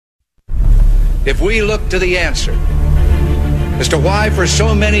if we look to the answer as to why for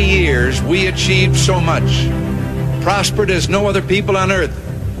so many years we achieved so much, prospered as no other people on earth,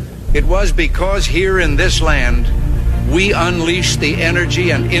 it was because here in this land we unleashed the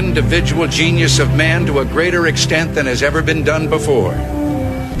energy and individual genius of man to a greater extent than has ever been done before.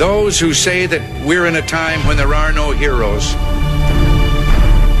 Those who say that we're in a time when there are no heroes,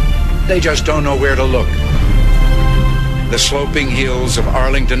 they just don't know where to look. The sloping hills of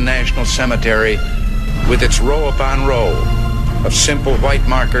Arlington National Cemetery, with its row upon row of simple white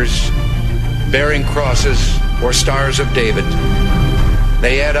markers bearing crosses or stars of David,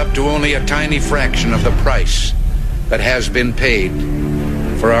 they add up to only a tiny fraction of the price that has been paid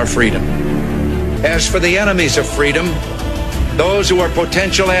for our freedom. As for the enemies of freedom, those who are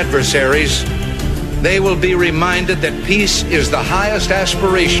potential adversaries, they will be reminded that peace is the highest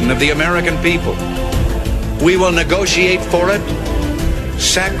aspiration of the American people. We will negotiate for it,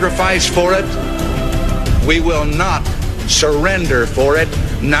 sacrifice for it. We will not surrender for it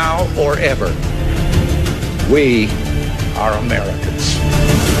now or ever. We are Americans.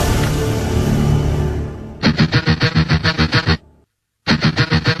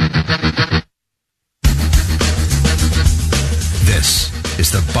 This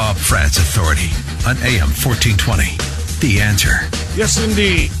is the Bob Frantz Authority on AM 1420. The Answer. Yes,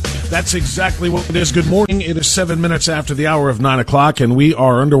 indeed. That's exactly what it is. Good morning. It is 7 minutes after the hour of 9 o'clock, and we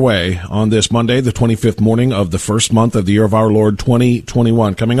are underway on this Monday, the 25th morning of the first month of the year of our Lord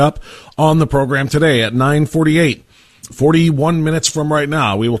 2021. Coming up on the program today at 9:48. 41 minutes from right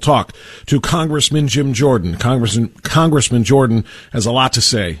now, we will talk to Congressman Jim Jordan. Congressman Jordan has a lot to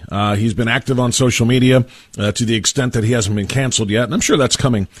say. He's been active on social media to the extent that he hasn't been canceled yet, and I'm sure that's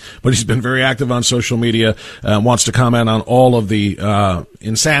coming. But he's been very active on social media, wants to comment on all of the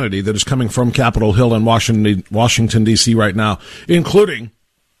insanity that is coming from Capitol Hill in Washington, D.C. right now, including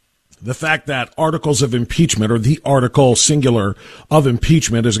the fact that articles of impeachment, or the article singular of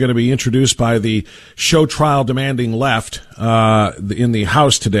impeachment, is going to be introduced by the show trial demanding left in the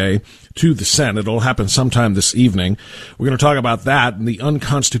House today to the Senate. It'll happen sometime this evening. We're going to talk about that and the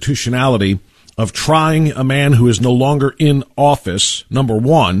unconstitutionality of trying a man who is no longer in office, number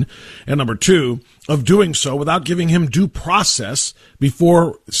one, and number two, of doing so without giving him due process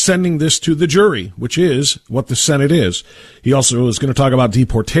before sending this to the jury, which is what the Senate is. He also is going to talk about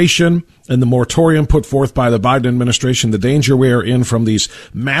deportation and the moratorium put forth by the Biden administration, the danger we are in from these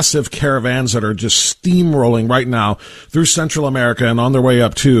massive caravans that are just steamrolling right now through Central America and on their way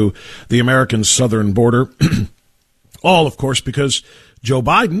up to the American southern border. All, of course, because Joe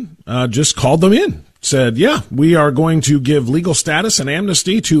Biden just called them in. Said, yeah, we are going to give legal status and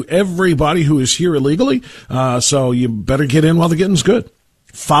amnesty to everybody who is here illegally, so you better get in while the getting's good,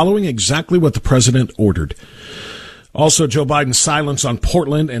 following exactly what the president ordered. Also, Joe Biden's silence on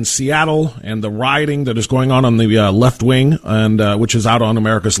Portland and Seattle and the rioting that is going on the left wing, and which is out on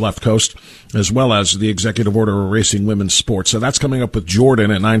America's left coast, as well as the executive order erasing women's sports. So that's coming up with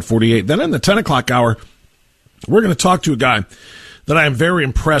Jordan at 9:48. Then in the 10 o'clock hour, we're going to talk to a guy that I am very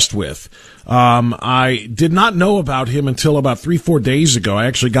impressed with. I did not know about him until about 3-4 days ago. I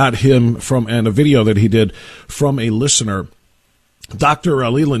actually got him from a video that he did from a listener. Dr.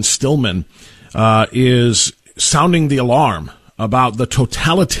 Leland Stillman is sounding the alarm about the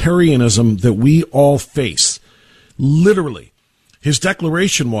totalitarianism that we all face. Literally, his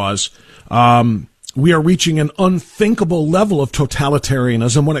declaration was, we are reaching an unthinkable level of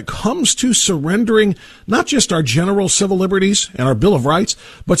totalitarianism when it comes to surrendering not just our general civil liberties and our Bill of Rights,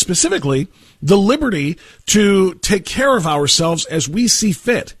 but specifically the liberty to take care of ourselves as we see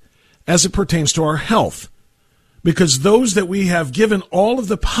fit, as it pertains to our health. Because those that we have given all of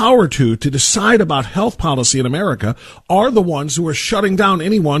the power to decide about health policy in America are the ones who are shutting down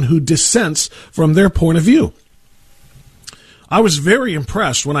anyone who dissents from their point of view. I was very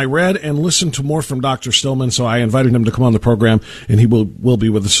impressed when I read and listened to more from Dr. Stillman, so I invited him to come on the program, and he will be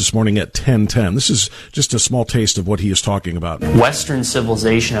with us this morning at 10:10. This is just a small taste of what he is talking about. Western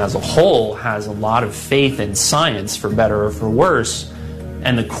civilization as a whole has a lot of faith in science, for better or for worse,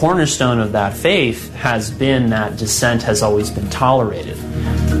 and the cornerstone of that faith has been that dissent has always been tolerated.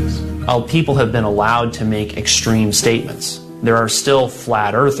 People have been allowed to make extreme statements. There are still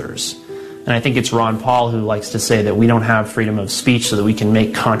flat earthers. And I think it's Ron Paul who likes to say that we don't have freedom of speech so that we can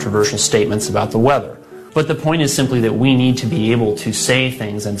make controversial statements about the weather. But the point is simply that we need to be able to say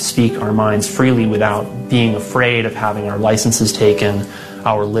things and speak our minds freely without being afraid of having our licenses taken,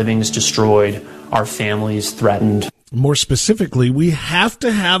 our livings destroyed, our families threatened. More specifically, we have to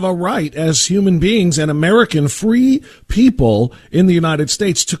have a right as human beings and American free people in the United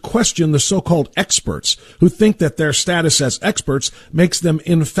States to question the so-called experts who think that their status as experts makes them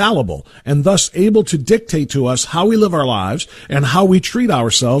infallible and thus able to dictate to us how we live our lives and how we treat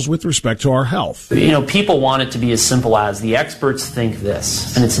ourselves with respect to our health. You know, people want it to be as simple as the experts think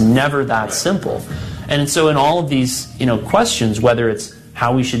this, and it's never that simple. And so in all of these, questions, whether it's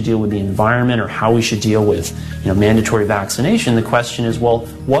how we should deal with the environment or how we should deal with mandatory vaccination, the question is, well,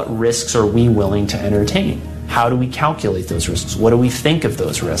 what risks are we willing to entertain? How do we calculate those risks? What do we think of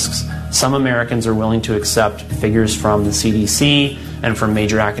those risks? Some Americans are willing to accept figures from the CDC and from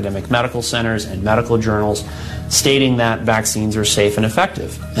major academic medical centers and medical journals stating that vaccines are safe and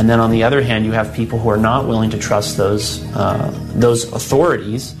effective. And then on the other hand, you have people who are not willing to trust those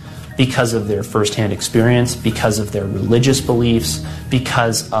authorities because of their firsthand experience, because of their religious beliefs,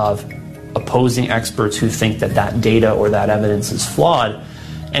 because of opposing experts who think that data or that evidence is flawed.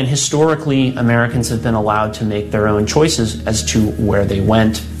 And historically, Americans have been allowed to make their own choices as to where they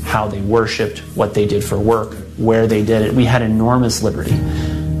went, how they worshiped, what they did for work, where they did it. We had enormous liberty.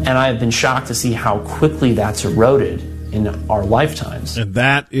 And I have been shocked to see how quickly that's eroded in our lifetimes. And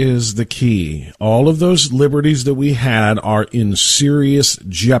that is the key. All of those liberties that we had are in serious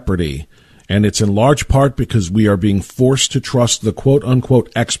jeopardy. And it's in large part because we are being forced to trust the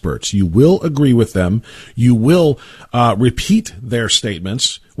quote-unquote experts. You will agree with them. You will repeat their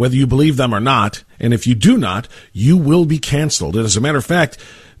statements, whether you believe them or not. And if you do not, you will be canceled. And as a matter of fact,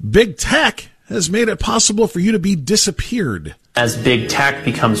 big tech has made it possible for you to be disappeared. As big tech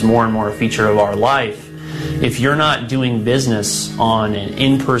becomes more and more a feature of our life, if you're not doing business on an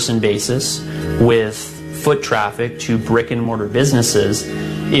in-person basis with foot traffic to brick and mortar businesses,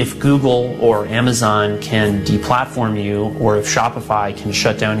 if Google or Amazon can deplatform you, or if Shopify can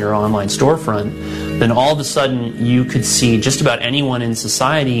shut down your online storefront, then all of a sudden you could see just about anyone in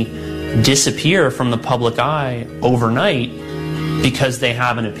society disappear from the public eye overnight because they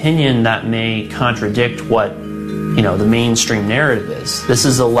have an opinion that may contradict what the mainstream narrative is. This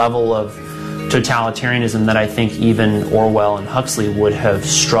is a level of totalitarianism that I think even Orwell and Huxley would have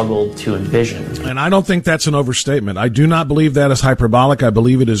struggled to envision. And I don't think that's an overstatement. I do not believe that is hyperbolic. I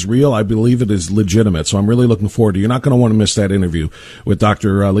believe it is real. I believe it is legitimate. So I'm really looking forward to it. You're not going to want to miss that interview with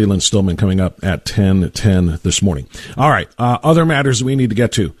Dr. Leland Stillman coming up at 10:10 this morning. All right. Other matters that we need to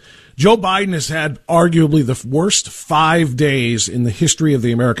get to. Joe Biden has had arguably the worst 5 days in the history of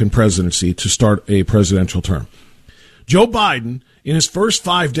the American presidency to start a presidential term. Joe Biden, in his first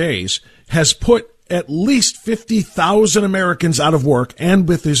 5 days, has put at least 50,000 Americans out of work. And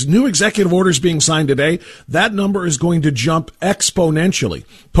with his new executive orders being signed today, that number is going to jump exponentially,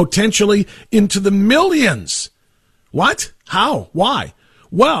 potentially into the millions. What? How? Why?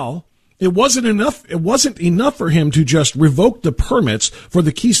 Well, it wasn't enough. It wasn't enough for him to just revoke the permits for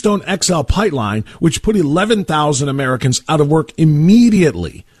the Keystone XL pipeline, which put 11,000 Americans out of work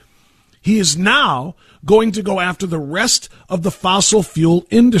immediately. He is now going to go after the rest of the fossil fuel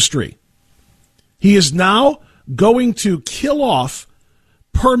industry. He is now going to kill off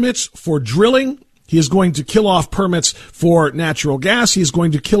permits for drilling. He is going to kill off permits for natural gas. He is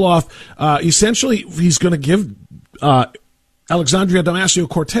going to kill off, essentially, he's going to give Alexandria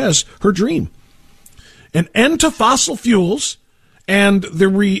Ocasio-Cortez her dream. An end to fossil fuels and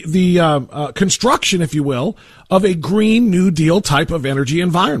the construction, if you will, of a Green New Deal type of energy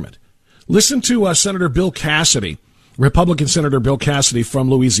environment. Listen to Senator Bill Cassidy, Republican Senator Bill Cassidy from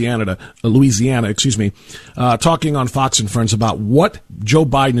Louisiana, talking on Fox and Friends about what Joe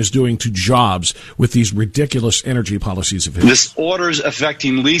Biden is doing to jobs with these ridiculous energy policies of his. This orders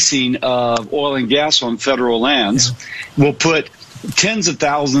affecting leasing of oil and gas on federal lands will put tens of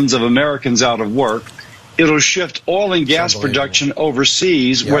thousands of Americans out of work. It'll shift oil and gas production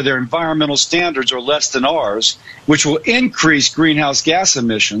overseas where their environmental standards are less than ours, which will increase greenhouse gas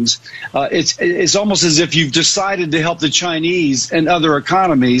emissions. It's almost as if you've decided to help the Chinese and other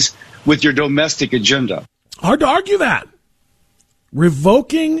economies with your domestic agenda. Hard to argue that.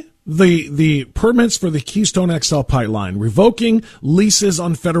 Revoking the permits for the Keystone XL pipeline, revoking leases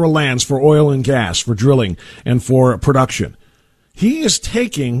on federal lands for oil and gas, for drilling and for production. He is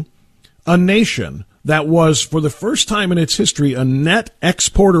taking a nation that was, for the first time in its history, a net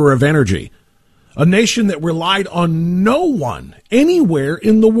exporter of energy, a nation that relied on no one anywhere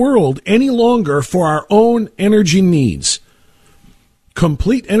in the world any longer for our own energy needs.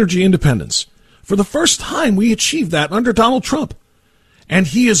 Complete energy independence. For the first time, we achieved that under Donald Trump. And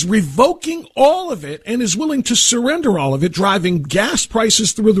he is revoking all of it and is willing to surrender all of it, driving gas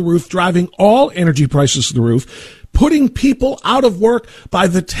prices through the roof, driving all energy prices through the roof, putting people out of work by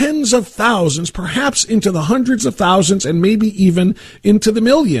the tens of thousands, perhaps into the hundreds of thousands, and maybe even into the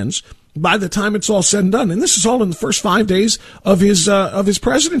millions by the time it's all said and done. And this is all in the first 5 days of his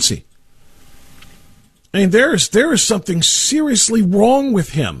presidency. And there is something seriously wrong with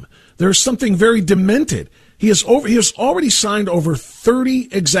him. There's something very demented. He has already signed over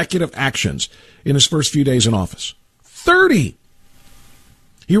 30 executive actions in his first few days in office. 30.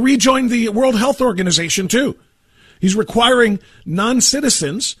 He rejoined the World Health Organization, too. He's requiring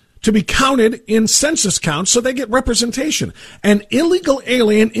non-citizens to be counted in census counts so they get representation. An illegal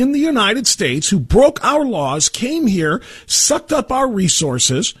alien in the United States who broke our laws, came here, sucked up our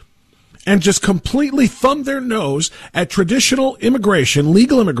resources, and just completely thumbed their nose at traditional immigration,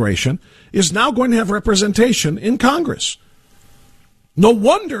 legal immigration, is now going to have representation in Congress. No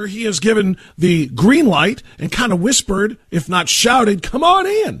wonder he has given the green light and kind of whispered, if not shouted, come on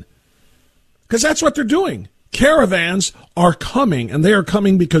in. Because that's what they're doing. Caravans are coming, and they are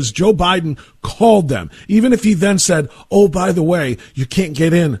coming because Joe Biden called them. Even if he then said, oh, by the way, you can't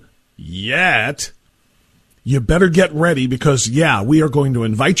get in yet. You better get ready because, we are going to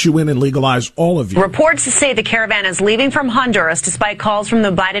invite you in and legalize all of you. Reports say the caravan is leaving from Honduras despite calls from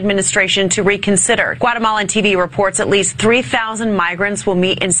the Biden administration to reconsider. Guatemalan TV reports at least 3,000 migrants will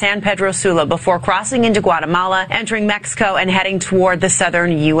meet in San Pedro Sula before crossing into Guatemala, entering Mexico, and heading toward the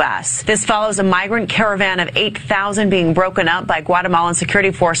southern U.S. This follows a migrant caravan of 8,000 being broken up by Guatemalan security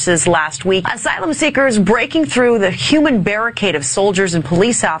forces last week. Asylum seekers breaking through the human barricade of soldiers and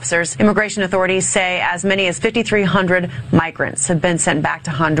police officers. Immigration authorities say as many as 5,300 migrants have been sent back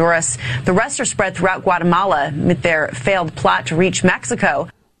to Honduras. The rest are spread throughout Guatemala amid their failed plot to reach Mexico.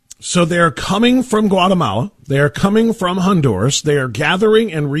 So they're coming from Guatemala. They are coming from Honduras. They are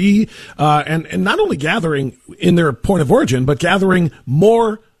gathering and and not only gathering in their point of origin, but gathering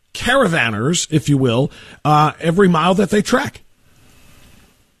more caravanners, if you will, every mile that they trek.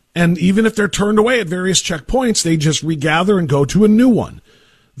 And even if they're turned away at various checkpoints, they just regather and go to a new one.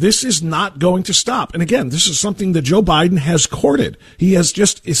 This is not going to stop. And again, this is something that Joe Biden has courted. He has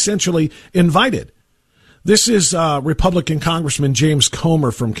just essentially invited. This is Republican Congressman James Comer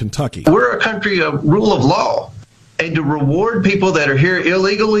from Kentucky. We're a country of rule of law. And to reward people that are here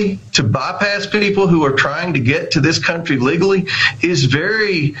illegally, to bypass people who are trying to get to this country legally, is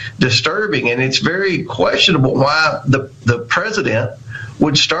very disturbing. And it's very questionable why the president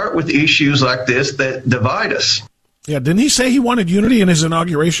would start with issues like this that divide us. Yeah, didn't he say he wanted unity in his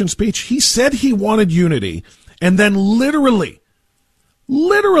inauguration speech? He said he wanted unity, and then literally,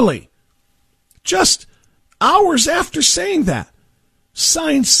 just hours after saying that,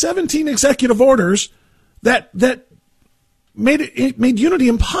 signed 17 executive orders that made unity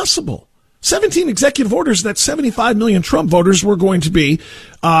impossible. 17 executive orders that 75 million Trump voters were going to be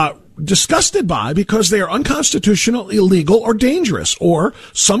disgusted by because they are unconstitutional, illegal, or dangerous, or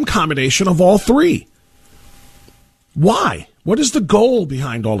some combination of all three. Why? What is the goal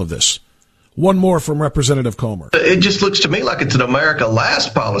behind all of this? One more from Representative Comer. It just looks to me like it's an America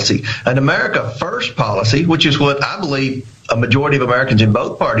last policy, an America first policy, which is what I believe a majority of Americans in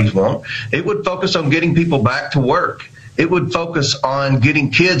both parties want. It would focus on getting people back to work. It would focus on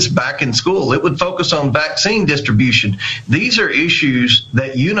getting kids back in school. It would focus on vaccine distribution. These are issues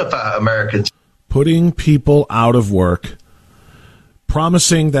that unify Americans. Putting people out of work,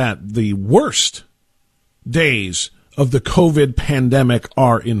 promising that the worst days of the COVID pandemic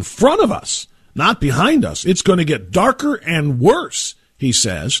are in front of us, not behind us. It's going to get darker and worse, he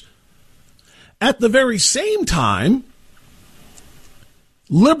says. At the very same time,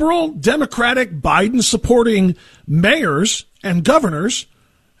 liberal, Democratic, Biden-supporting mayors and governors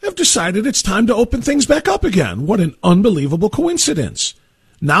have decided it's time to open things back up again. What an unbelievable coincidence.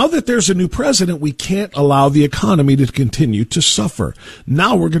 Now that there's a new president, we can't allow the economy to continue to suffer.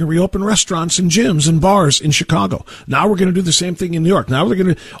 Now we're going to reopen restaurants and gyms and bars in Chicago. Now we're going to do the same thing in New York. Now we're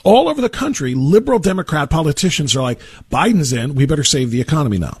going to, all over the country, liberal Democrat politicians are like, Biden's in, we better save the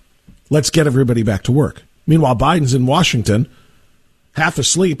economy now. Let's get everybody back to work. Meanwhile, Biden's in Washington, half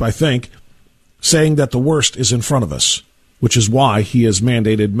asleep, I think, saying that the worst is in front of us, which is why he has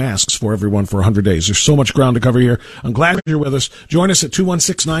mandated masks for everyone for 100 days. There's so much ground to cover here. I'm glad you're with us. Join us at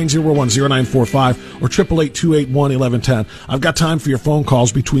 216-901-0945 or 888-281-1110. I've got time for your phone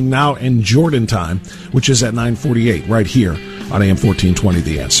calls between now and Jordan time, which is at 9:48 right here on AM 1420,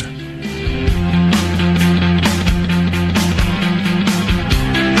 The Answer.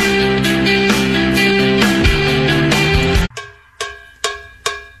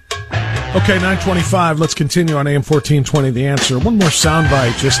 Okay, 9:25. Let's continue on AM 1420, The Answer. One more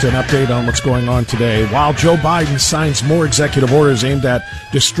soundbite, just an update on what's going on today. While Joe Biden signs more executive orders aimed at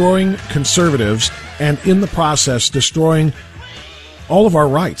destroying conservatives and in the process destroying all of our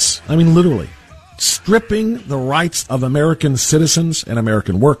rights. I mean, literally. Stripping the rights of American citizens and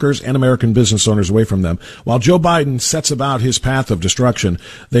American workers and American business owners away from them. While Joe Biden sets about his path of destruction,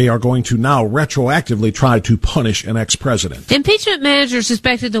 they are going to now retroactively try to punish an ex-president. Impeachment managers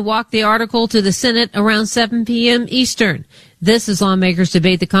expected to walk the article to the Senate around 7 p.m. Eastern. This as lawmakers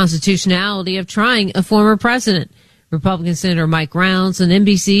debate the constitutionality of trying a former president. Republican Senator Mike Rounds and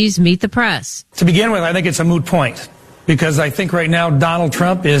NBC's Meet the Press. To begin with, I think it's a moot point, because I think right now Donald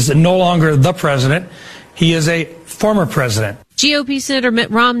Trump is no longer the president. He is a former president. GOP Senator Mitt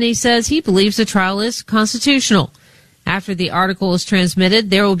Romney says he believes the trial is constitutional. After the article is transmitted,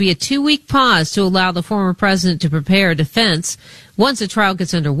 there will be a 2-week pause to allow the former president to prepare a defense. Once the trial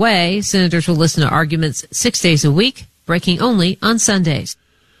gets underway, senators will listen to arguments 6 days a week, breaking only on Sundays.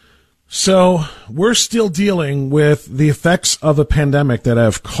 So we're still dealing with the effects of a pandemic that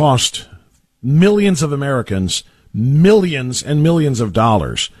have cost millions of Americans millions and millions of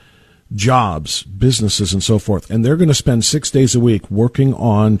dollars, jobs, businesses, and so forth. And they're going to spend 6 days a week working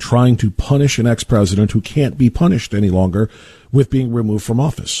on trying to punish an ex-president who can't be punished any longer with being removed from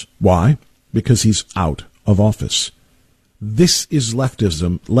office. Why? Because he's out of office. This is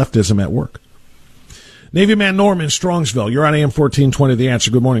leftism at work. Navy man Norm in Strongsville. You're on AM 1420, The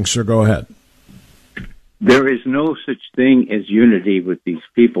Answer. Good morning, sir. Go ahead. There is no such thing as unity with these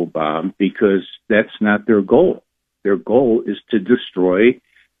people, Bob, because that's not their goal. Their goal is to destroy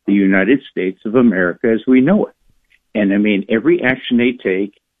the United States of America as we know it. And I mean, every action they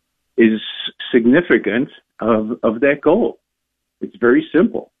take is significant of that goal. It's very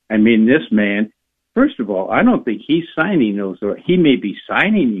simple. I mean, this man, first of all, I don't think he's signing those orders. He may be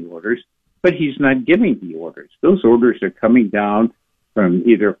signing the orders, but he's not giving the orders. Those orders are coming down from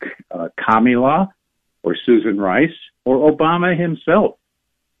either Kamala or Susan Rice or Obama himself.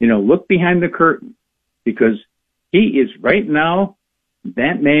 You know, look behind the curtain, because he is right now,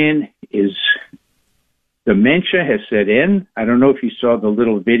 that man is, dementia has set in. I don't know if you saw the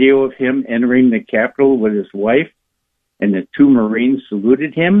little video of him entering the Capitol with his wife, and the 2 Marines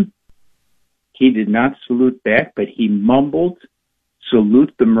saluted him. He did not salute back, but he mumbled,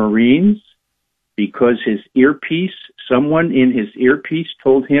 "Salute the Marines," because his earpiece, someone in his earpiece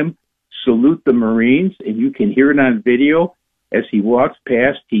told him, "Salute the Marines," and you can hear it on video. As he walks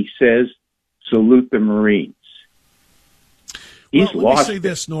past, he says, "Salute the Marines." He's lost. Let me say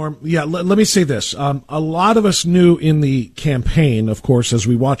this, Norm. Yeah, let me say this. A lot of us knew in the campaign, of course, as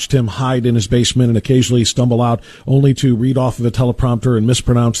we watched him hide in his basement and occasionally stumble out only to read off of a teleprompter and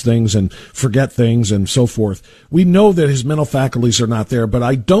mispronounce things and forget things and so forth. We know that his mental faculties are not there, but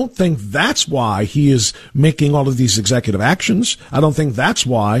I don't think that's why he is making all of these executive actions. I don't think that's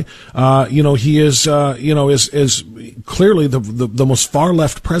why, he is, is clearly the most far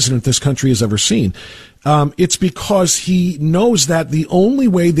left president this country has ever seen. It's because he knows that the only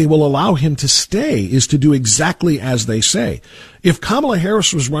way they will allow him to stay is to do exactly as they say. If Kamala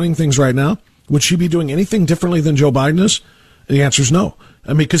Harris was running things right now, would she be doing anything differently than Joe Biden is? The answer is no.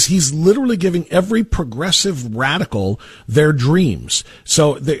 I mean, because he's literally giving every progressive radical their dreams.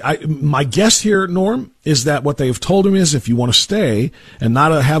 So my guess here, Norm, is that what they've told him is if you want to stay and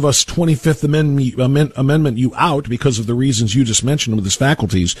not have us 25th Amendment you out because of the reasons you just mentioned with his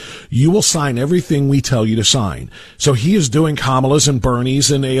faculties, you will sign everything we tell you to sign. So he is doing Kamala's and Bernie's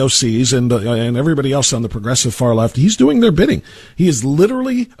and AOC's and everybody else on the progressive far left. He's doing their bidding. He is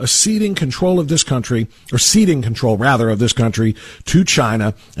literally ceding control of this country to China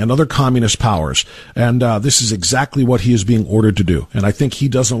and other communist powers. And this is exactly what he is being ordered to do. And I think he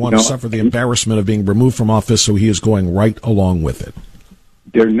doesn't want to suffer the embarrassment of being removed from office, so he is going right along with it.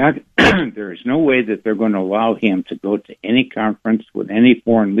 They're not. There is no way that they're going to allow him to go to any conference with any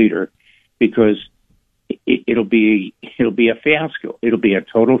foreign leader, because it'll be a fiasco. It'll be a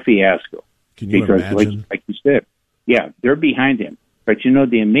total fiasco. Can you imagine? Like you said, yeah, they're behind him. But you know,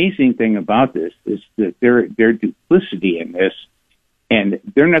 the amazing thing about this is that their duplicity in this, and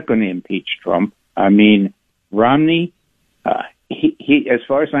they're not going to impeach Trump. I mean, Romney, he, as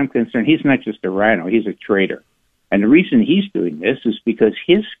far as I'm concerned, he's not just a rhino, he's a traitor. And the reason he's doing this is because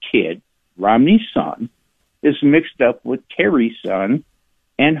his kid, Romney's son, is mixed up with Kerry's son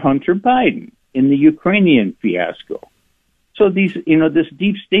and Hunter Biden in the Ukrainian fiasco. So these, this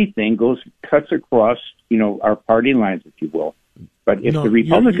deep state thing cuts across, our party lines, if you will. But if the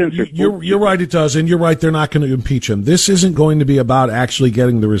Republicans you're right, it does, and you're right, they're not going to impeach him. This isn't going to be about actually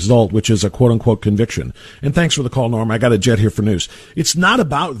getting the result, which is a quote-unquote conviction. And thanks for the call, Norm. I got a jet here for news. It's not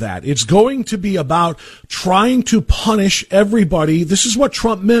about that. It's going to be about trying to punish everybody. This is what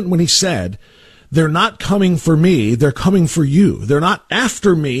Trump meant when he said they're not coming for me, they're coming for you. They're not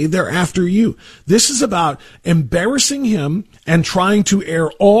after me, they're after you. This is about embarrassing him and trying to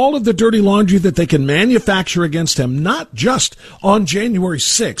air all of the dirty laundry that they can manufacture against him, not just on January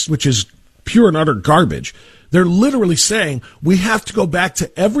 6th, which is pure and utter garbage. They're literally saying we have to go back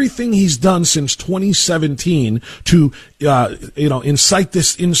to everything he's done since 2017 to, incite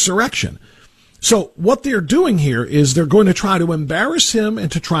this insurrection. So what they're doing here is they're going to try to embarrass him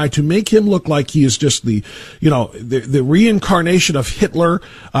and to try to make him look like he is just the reincarnation of Hitler,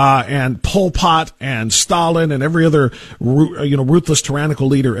 and Pol Pot and Stalin and every other, ruthless tyrannical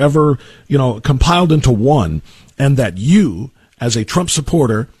leader ever, compiled into one, and that you, as a Trump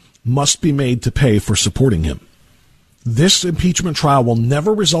supporter, must be made to pay for supporting him. This impeachment trial will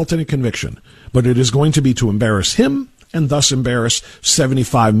never result in a conviction, but it is going to be to embarrass him and thus embarrass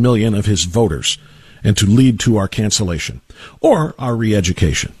 75 million of his voters, and to lead to our cancellation or our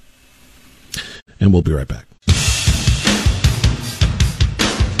re-education. And we'll be right back.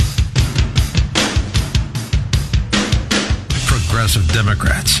 Progressive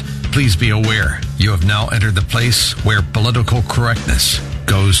Democrats, please be aware you have now entered the place where political correctness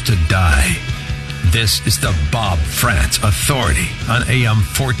goes to die. This is the Bob Frantz Authority on AM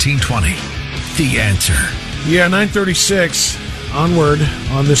 1420. The Answer. Yeah, 9:36 onward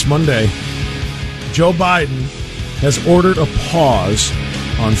on this Monday. Joe Biden has ordered a pause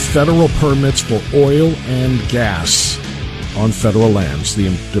on federal permits for oil and gas on federal lands. The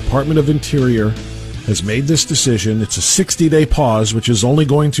Department of Interior has made this decision. It's a 60-day pause, which is only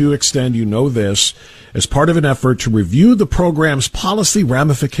going to extend, this, as part of an effort to review the program's policy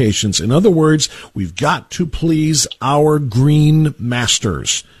ramifications. In other words, we've got to please our green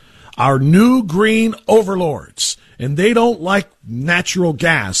masters, our new green overlords, and they don't like natural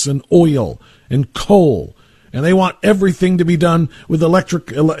gas and oil and coal, and they want everything to be done with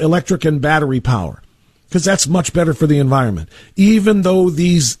electric and battery power, because that's much better for the environment. Even though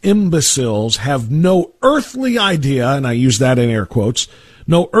these imbeciles have no earthly idea, and I use that in air quotes,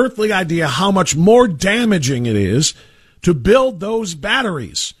 no earthly idea how much more damaging it is to build those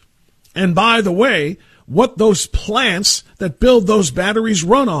batteries. And by the way, what those plants that build those batteries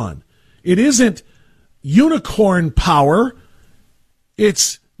run on. It isn't unicorn power.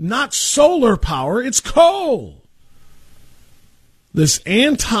 It's not solar power. It's coal. This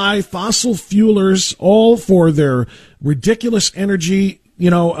anti-fossil fuelers, all for their ridiculous energy,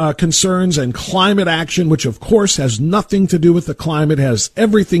 concerns and climate action, which of course has nothing to do with the climate, has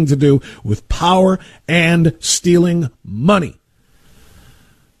everything to do with power and stealing money.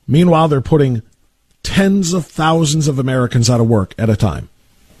 Meanwhile, they're putting tens of thousands of Americans out of work at a time.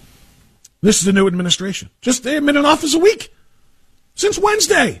 This is the new administration. They have been in office a week. Since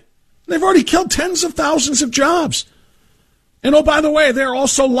Wednesday. They've already killed tens of thousands of jobs. And oh, by the way, they're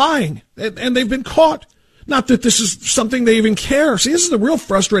also lying. And they've been caught. Not that this is something they even care. See, this is the real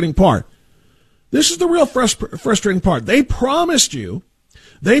frustrating part. This is the real frustrating part. They promised you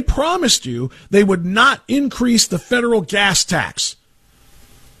they would not increase the federal gas tax.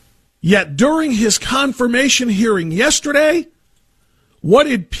 Yet during his confirmation hearing yesterday, what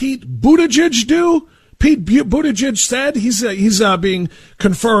did Pete Buttigieg do? Pete Buttigieg said he's being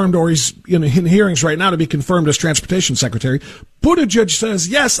confirmed, or he's in hearings right now to be confirmed as transportation secretary. Buttigieg says,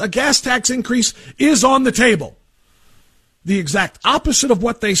 yes, a gas tax increase is on the table. The exact opposite of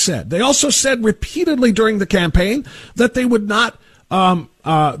what they said. They also said repeatedly during the campaign that they would not ban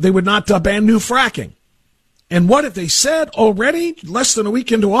new fracking. And what have they said already? Less than a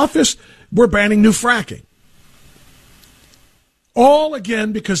week into office, we're banning new fracking. All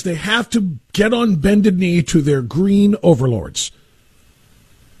again because they have to get on bended knee to their green overlords.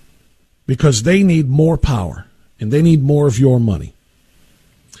 Because they need more power and they need more of your money.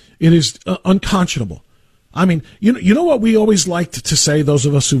 It is unconscionable. I mean, you know what we always liked to say, those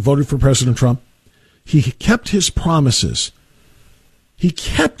of us who voted for President Trump? He kept his promises. He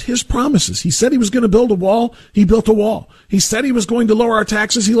kept his promises. He said he was going to build a wall. He built a wall. He said he was going to lower our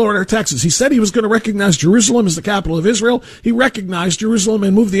taxes. He lowered our taxes. He said he was going to recognize Jerusalem as the capital of Israel. He recognized Jerusalem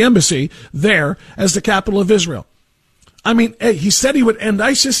and moved the embassy there as the capital of Israel. I mean, he said he would end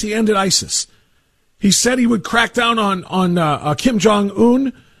ISIS. He ended ISIS. He said he would crack down on Kim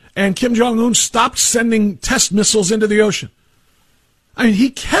Jong-un, and Kim Jong-un stopped sending test missiles into the ocean. I mean, he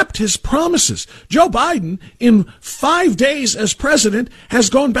kept his promises. Joe Biden, in 5 days as president, has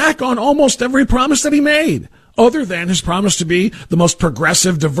gone back on almost every promise that he made, other than his promise to be the most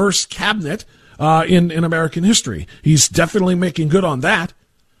progressive, diverse cabinet in American history. He's definitely making good on that,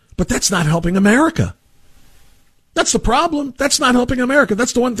 but that's not helping America. That's the problem. That's not helping America.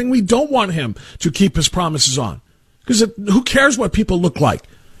 That's the one thing we don't want him to keep his promises on, because who cares what people look like?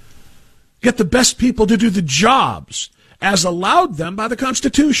 Get the best people to do the jobs as allowed them by the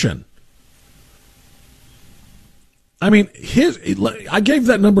Constitution. I mean, I gave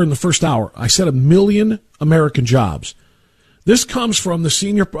that number in the first hour. I said 1 million American jobs. This comes from the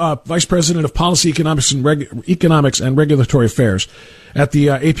senior vice president of policy economics and regulatory affairs at the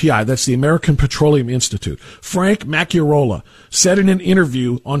API. That's the American Petroleum Institute. Frank Macchiarola said in an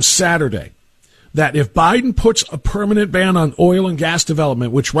interview on Saturday that if Biden puts a permanent ban on oil and gas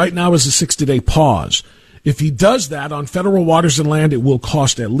development, which right now is a 60-day pause, if he does that on federal waters and land, it will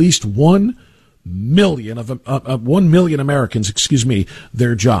cost at least 1 million Americans,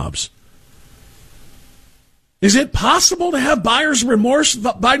 their jobs. Is it possible to have buyer's remorse,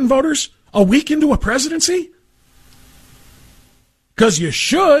 Biden voters, a week into a presidency? Because you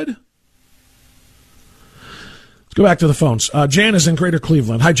should. Let's go back to the phones. Jan is in Greater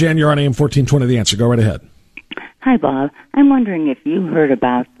Cleveland. Hi, Jan. You're on AM 1420 The Answer. Go right ahead. Hi, Bob. I'm wondering if you heard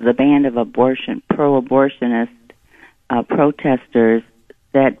about the band of pro-abortionist protesters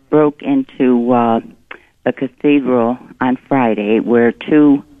that broke into the cathedral on Friday, where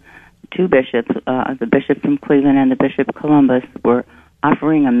two bishops, the bishop from Cleveland and the bishop of Columbus, were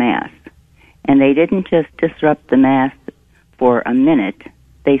offering a mass. And they didn't just disrupt the mass for a minute.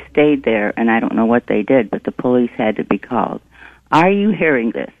 They stayed there, and I don't know what they did, but the police had to be called. Are you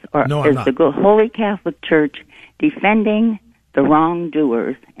hearing this? Or no, is the Holy Catholic Church defending the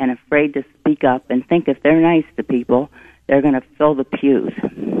wrongdoers and afraid to speak up and think if they're nice to people, they're going to fill the pews?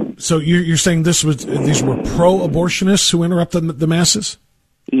 So you're saying these were pro-abortionists who interrupted the masses?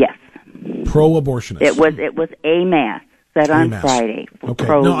 Yes. Pro-abortionists. It was a mass said on Friday. Okay.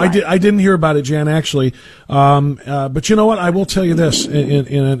 No, I didn't hear about it, Jan, actually. But you know what? I will tell you this.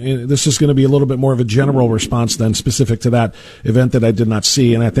 This is going to be a little bit more of a general response than specific to that event that I did not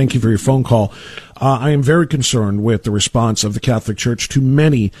see. And I thank you for your phone call. I am very concerned with the response of the Catholic Church to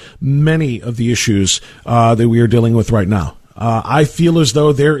many, many of the issues that we are dealing with right now. I feel as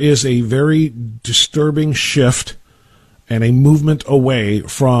though there is a very disturbing shift and a movement away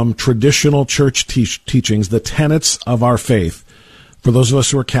from traditional church teachings, the tenets of our faith. For those of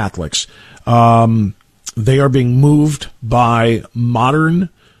us who are Catholics, they are being moved by modern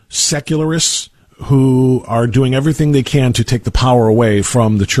secularists who are doing everything they can to take the power away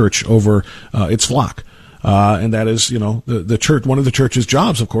from the church over its flock. And that is, the church. One of the church's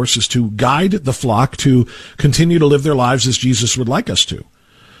jobs, of course, is to guide the flock to continue to live their lives as Jesus would like us to.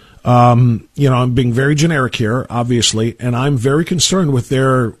 I'm being very generic here, obviously, and I'm very concerned with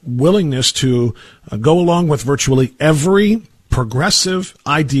their willingness to go along with virtually every progressive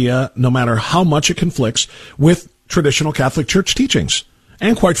idea, no matter how much it conflicts with traditional Catholic Church teachings,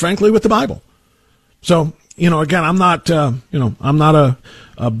 and quite frankly, with the Bible. So, again, I'm not a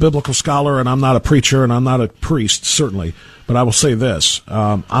biblical scholar, and I'm not a preacher, and I'm not a priest, certainly, but I will say this.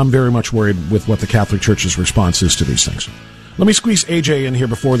 I'm very much worried with what the Catholic Church's response is to these things. Let me squeeze AJ in here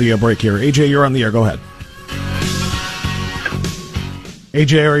before the break here. AJ, you're on the air. Go ahead.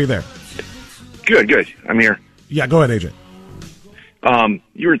 AJ, are you there? Good. I'm here. Yeah, go ahead, AJ.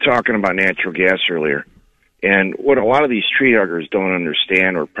 You were talking about natural gas earlier, and what a lot of these tree huggers don't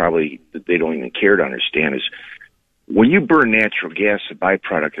understand, or probably they don't even care to understand, is when you burn natural gas, the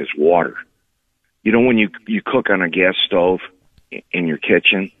byproduct is water. When you cook on a gas stove in your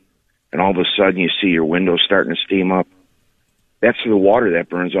kitchen, and all of a sudden you see your windows starting to steam up, that's the water that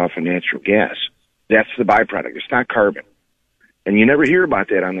burns off of natural gas. That's the byproduct. It's not carbon. And you never hear about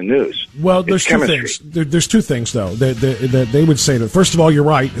that on the news. Well, there's two things. There's two things, though, that they would say that. First of all, you're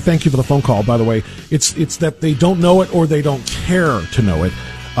right. Thank you for the phone call, by the way. It's that they don't know it or they don't care to know it.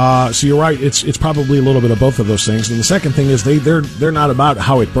 So you're right. It's probably a little bit of both of those things. And the second thing is they're not about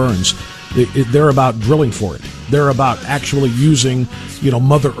how it burns. They're about drilling for it. They're about actually using,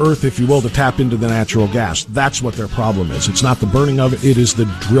 Mother Earth, if you will, to tap into the natural gas. That's what their problem is. It's not the burning of it. It is the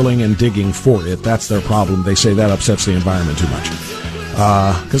drilling and digging for it. That's their problem. They say that upsets the environment too much.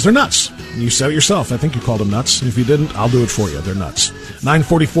 Because they're nuts. You said it yourself. I think you called them nuts. If you didn't, I'll do it for you. They're nuts.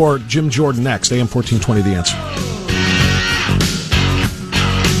 944, Jim Jordan next. AM 1420, The Answer.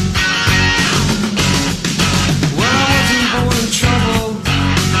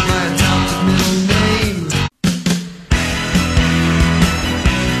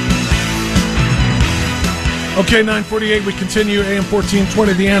 Okay, 9:48, we continue, AM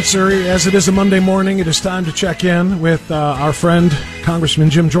 1420, The Answer. As it is a Monday morning, it is time to check in with our friend, Congressman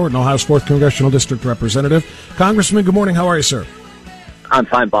Jim Jordan, Ohio's 4th Congressional District Representative. Congressman, good morning. How are you, sir? I'm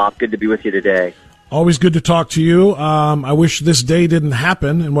fine, Bob. Good to be with you today. Always good to talk to you. I wish this day didn't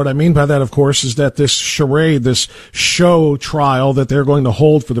happen. And what I mean by that, of course, is that this charade, this show trial that they're going to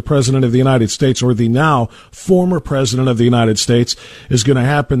hold for the President of the United States, or the now former President of the United States, is going to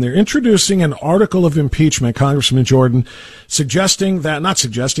happen. They're introducing an article of impeachment, Congressman Jordan,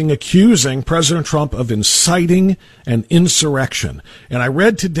 accusing President Trump of inciting an insurrection. And I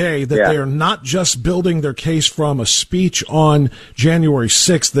read today that they are not just building their case from a speech on January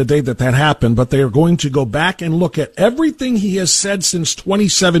 6th, the day that happened, but they are going to go back and look at everything he has said since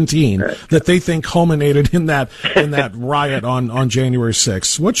 2017 that they think culminated in that riot on January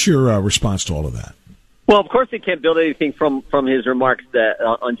 6th. What's your response to all of that? Well, of course, they can't build anything from his remarks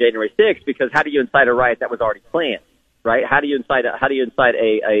on January 6th, because how do you incite a riot that was already planned, right? How do you incite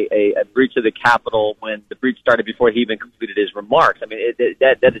a breach of the Capitol when the breach started before he even completed his remarks? I mean,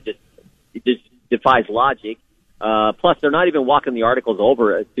 it just defies logic. Plus, they're not even walking the articles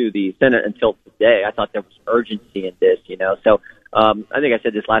over to the Senate until today. I thought there was urgency in this, So I think I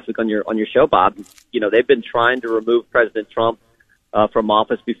said this last week on your show, Bob. They've been trying to remove President Trump from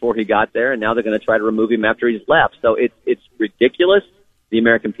office before he got there, and now they're going to try to remove him after he's left. So it's ridiculous. The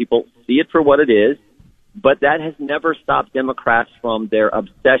American people see it for what it is, but that has never stopped Democrats from their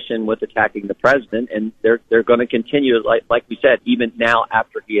obsession with attacking the president, and they're going to continue, like we said, even now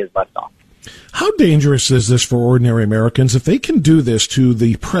after he has left office. How dangerous is this for ordinary Americans if they can do this to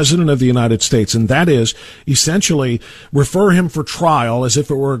the President of the United States, and that is essentially refer him for trial as if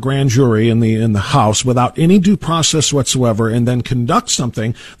it were a grand jury in the House without any due process whatsoever, and then conduct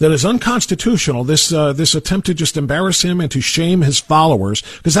something that is unconstitutional, this attempt to just embarrass him and to shame his followers,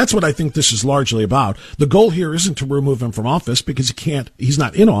 because that's what I think this is largely about. The goal here isn't to remove him from office, because he's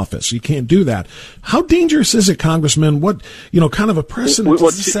not in office. You can't do that. How dangerous is it, Congressman? What, kind of a precedent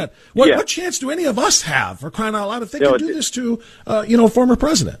to set? What chance do any of us have, for crying out loud, if they can do this to, a former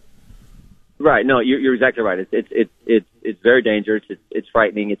president? Right. No, you're exactly right. It's very dangerous. It's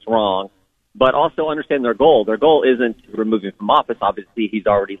frightening. It's wrong. But also understand their goal. Their goal isn't to remove him from office. Obviously, he's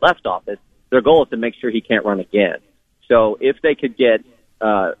already left office. Their goal is to make sure he can't run again. So if they could get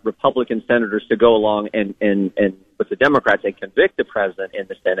Republican senators to go along and with the Democrats and convict the president in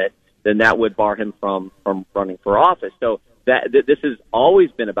the Senate, then that would bar him from running for office. So this has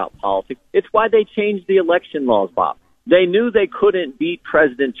always been about politics. It's why they changed the election laws, Bob. They knew they couldn't beat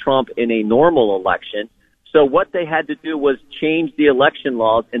President Trump in a normal election, so what they had to do was change the election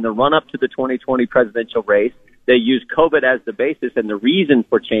laws in the run-up to the 2020 presidential race. They used COVID as the basis and the reason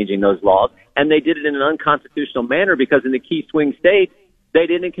for changing those laws, and they did it in an unconstitutional manner because in the key swing states, they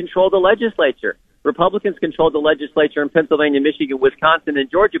didn't control the legislature. Republicans controlled the legislature in Pennsylvania, Michigan, Wisconsin, and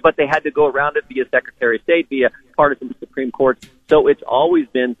Georgia, but they had to go around it via Secretary of State, via partisan Supreme Court. So it's always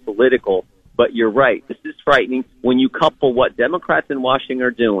been political. But you're right. This is frightening when you couple what Democrats in Washington are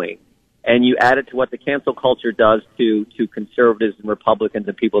doing and you add it to what the cancel culture does to conservatives and Republicans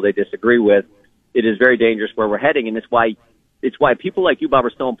and people they disagree with. It is very dangerous where we're heading, and it's why people like you, Bob,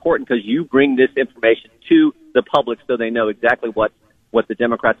 are so important, because you bring this information to the public so they know exactly what the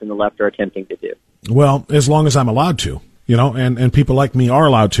Democrats and the left are attempting to do. Well, as long as I'm allowed to, and people like me are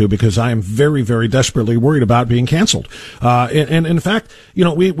allowed to, because I am very, very desperately worried about being canceled. And in fact,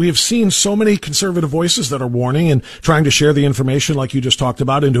 we have seen so many conservative voices that are warning and trying to share the information like you just talked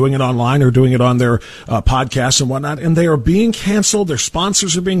about, and doing it online or doing it on their podcasts and whatnot. And they are being canceled. Their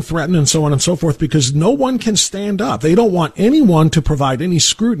sponsors are being threatened and so on and so forth, because no one can stand up. They don't want anyone to provide any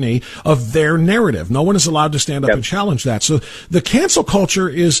scrutiny of their narrative. No one is allowed to stand up and challenge that. So the cancel culture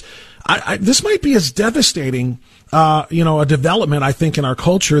is, this might be as devastating a development, I think, in our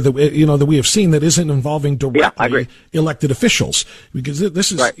culture that we have seen that isn't involving directly elected officials, because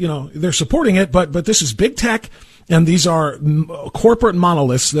this is, they're supporting it, but this is big tech, and these are corporate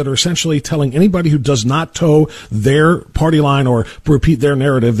monoliths that are essentially telling anybody who does not toe their party line or repeat their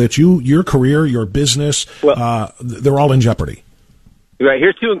narrative that your career, your business, they're all in jeopardy. Right.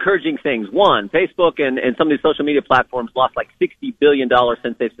 Here's two encouraging things. One, Facebook and some of these social media platforms lost like $60 billion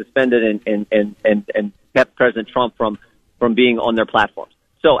since they've suspended and kept President Trump from being on their platforms.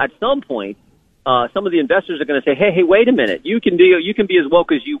 So at some point, some of the investors are going to say, hey, wait a minute. You can be as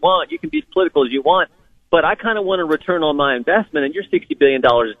woke as you want. You can be as political as you want. But I kind of want a return on my investment, and you're $60 billion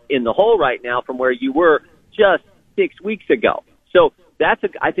in the hole right now from where you were just 6 weeks ago. So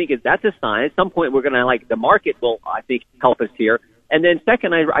I think that's a sign. At some point, we're going to the market will, I think, help us here. And then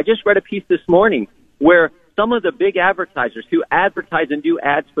second, I just read a piece this morning where some of the big advertisers who advertise and do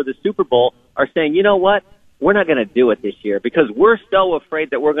ads for the Super Bowl are saying, you know what, we're not going to do it this year because we're so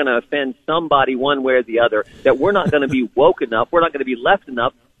afraid that we're going to offend somebody one way or the other, that we're not going to be woke enough, we're not going to be left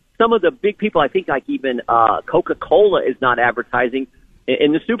enough. Some of the big people, I think like even Coca-Cola is not advertising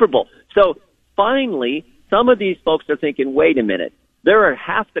in the Super Bowl. So finally, some of these folks are thinking, wait a minute, there are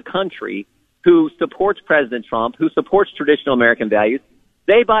half the country who supports President Trump, who supports traditional American values.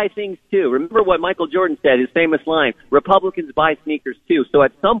 They buy things too. Remember what Michael Jordan said, his famous line, Republicans buy sneakers too. So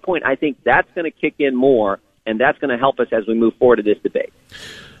at some point, I think that's going to kick in more, and that's going to help us as we move forward to this debate.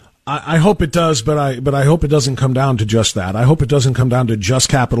 I hope it does, but I hope it doesn't come down to just that. I hope it doesn't come down to just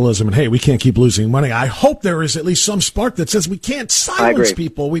capitalism and, hey, we can't keep losing money. I hope there is at least some spark that says we can't silence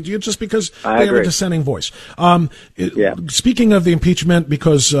people just because they have a dissenting voice. Speaking of the impeachment,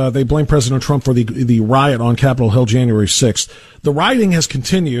 because they blame President Trump for the riot on Capitol Hill January 6th, the rioting has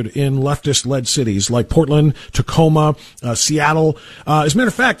continued in leftist-led cities like Portland, Tacoma, Seattle. As a matter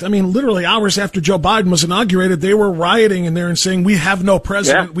of fact, I mean, literally hours after Joe Biden was inaugurated, they were rioting in there and saying, we have no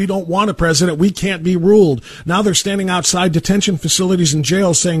president. We don't want a president. We can't be ruled. Now they're standing outside detention facilities and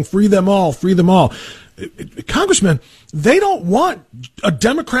jails saying, free them all, free them all. Congressman, they don't want a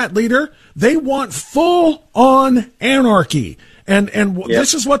Democrat leader. They want full-on anarchy. And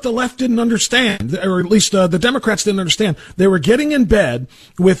this is what the left didn't understand, or at least the Democrats didn't understand. They were getting in bed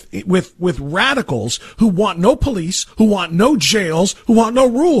with radicals who want no police, who want no jails, who want no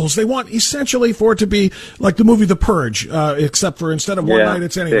rules. They want essentially for it to be like the movie The Purge, except for instead of one night,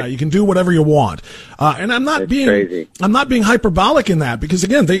 it's any night. You can do whatever you want. And I'm not being hyperbolic in that, because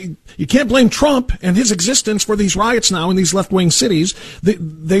again, you can't blame Trump and his existence for these riots now in these left-wing cities.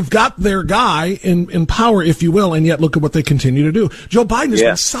 They've got their guy in power, if you will, and yet look at what they continue to do. Joe Biden has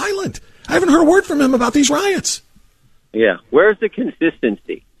been silent. I haven't heard a word from him about these riots. Yeah. Where's the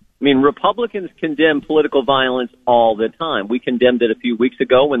consistency? I mean, Republicans condemn political violence all the time. We condemned it a few weeks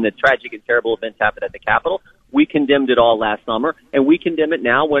ago when the tragic and terrible events happened at the Capitol. We condemned it all last summer, and we condemn it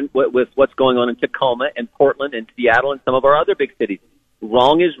now with what's going on in Tacoma and Portland and Seattle and some of our other big cities.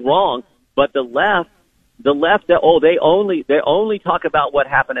 Wrong is wrong, but the left, they only talk about what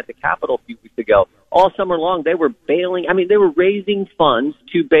happened at the Capitol a few weeks ago. All summer long, they were they were raising funds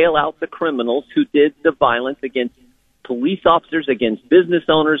to bail out the criminals who did the violence against police officers, against business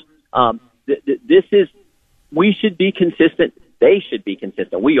owners. We should be consistent. They should be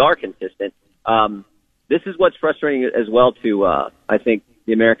consistent. We are consistent. This is what's frustrating as well to, I think,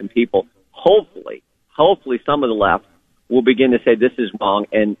 the American people. Hopefully some of the left will begin to say this is wrong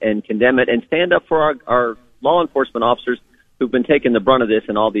and condemn it and stand up for our law enforcement officers who've been taking the brunt of this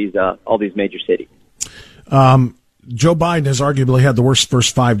in all these major cities. Joe Biden has arguably had the worst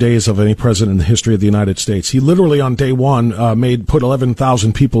first 5 days of any president in the history of the United States. He literally on day one put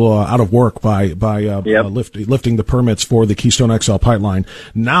 11,000 people out of work by lifting the permits for the Keystone XL pipeline.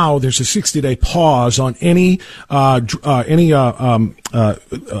 Now there's a 60-day pause on any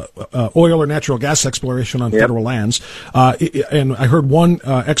oil or natural gas exploration on federal lands. And I heard one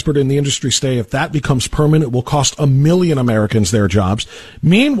expert in the industry say if that becomes permanent, it will cost 1 million Americans their jobs.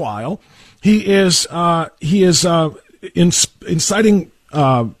 Meanwhile, he is inciting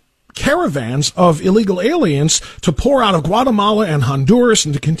caravans of illegal aliens to pour out of Guatemala and Honduras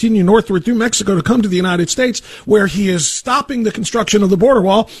and to continue northward through Mexico to come to the United States, where he is stopping the construction of the border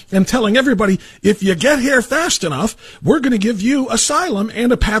wall and telling everybody, if you get here fast enough, we're going to give you asylum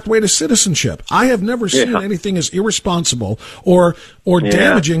and a pathway to citizenship. I have never seen anything as irresponsible or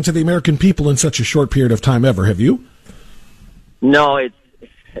damaging to the American people in such a short period of time ever. Have you? No,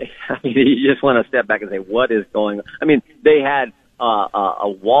 you just want to step back and say, what is going on? I mean, they had a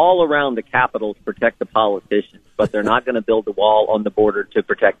wall around the Capitol to protect the politicians, but they're not going to build a wall on the border to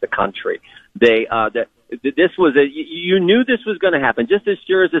protect the country. You knew this was going to happen. Just as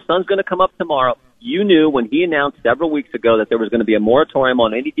sure as the sun's going to come up tomorrow, you knew when he announced several weeks ago that there was going to be a moratorium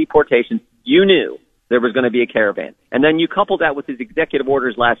on any deportations, you knew there was going to be a caravan. And then you couple that with his executive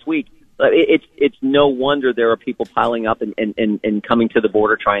orders last week. It's no wonder there are people piling up and coming to the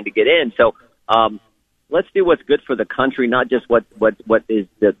border trying to get in. So let's do what's good for the country, not just what is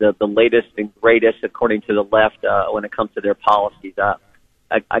the latest and greatest according to the left when it comes to their policies. I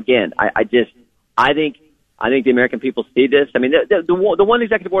think the American people see this. I mean, the one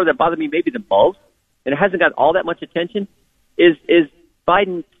executive order that bothered me maybe the most, and it hasn't got all that much attention, is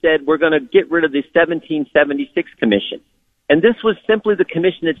Biden said we're going to get rid of the 1776 commission. And this was simply the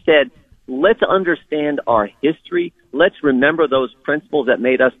commission that said, let's understand our history. Let's remember those principles that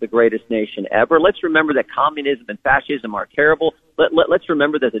made us the greatest nation ever. Let's remember that communism and fascism are terrible. Let's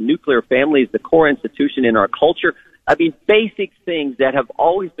remember that the nuclear family is the core institution in our culture. I mean, basic things that have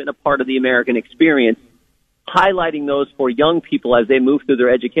always been a part of the American experience, highlighting those for young people as they move through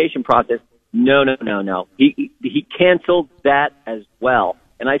their education process. No. He canceled that as well.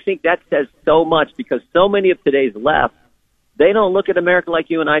 And I think that says so much because so many of today's left, they don't look at America like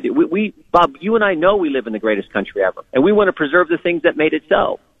you and I do. Bob, you and I know we live in the greatest country ever, and we want to preserve the things that made it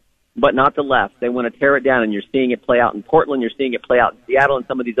so. but not the left. They want to tear it down, and you're seeing it play out in Portland. You're seeing it play out in Seattle and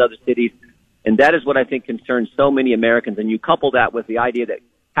some of these other cities. And that is what I think concerns so many Americans. And you couple that with the idea that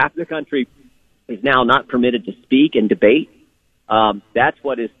half the country is now not permitted to speak and debate. That's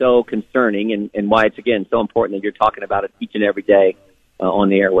what is so concerning and why it's, again, so important that you're talking about it each and every day on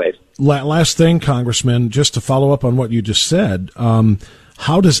the airwaves. Last thing, Congressman, just to follow up on what you just said,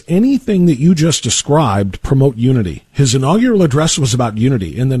 how does anything that you just described promote unity? His inaugural address was about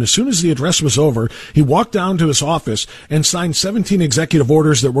unity, and then as soon as the address was over, he walked down to his office and signed 17 executive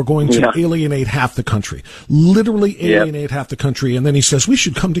orders that were going to alienate half the country, literally alienate half the country, and then he says we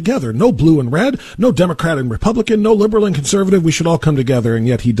should come together. No blue and red, no Democrat and Republican, no liberal and conservative, we should all come together, and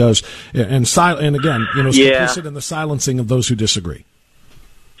yet he does, and again, is complicit in the silencing of those who disagree.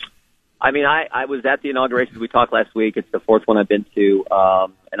 I mean, I was at the inauguration we talked last week. It's the fourth one I've been to,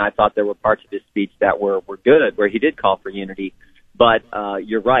 and I thought there were parts of his speech that were good, where he did call for unity. But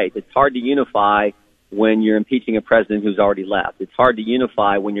you're right. It's hard to unify when you're impeaching a president who's already left. It's hard to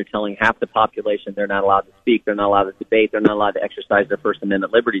unify when you're telling half the population they're not allowed to speak, they're not allowed to debate, they're not allowed to exercise their First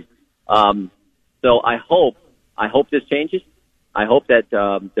Amendment liberties. So I hope this changes. I hope that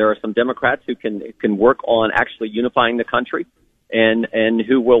there are some Democrats who can work on actually unifying the country. And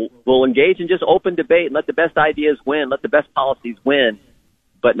who will engage in just open debate and let the best ideas win, let the best policies win,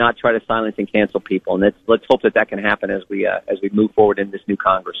 but not try to silence and cancel people. And let's hope that can happen as we move forward in this new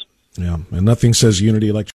Congress. Yeah, and nothing says unity like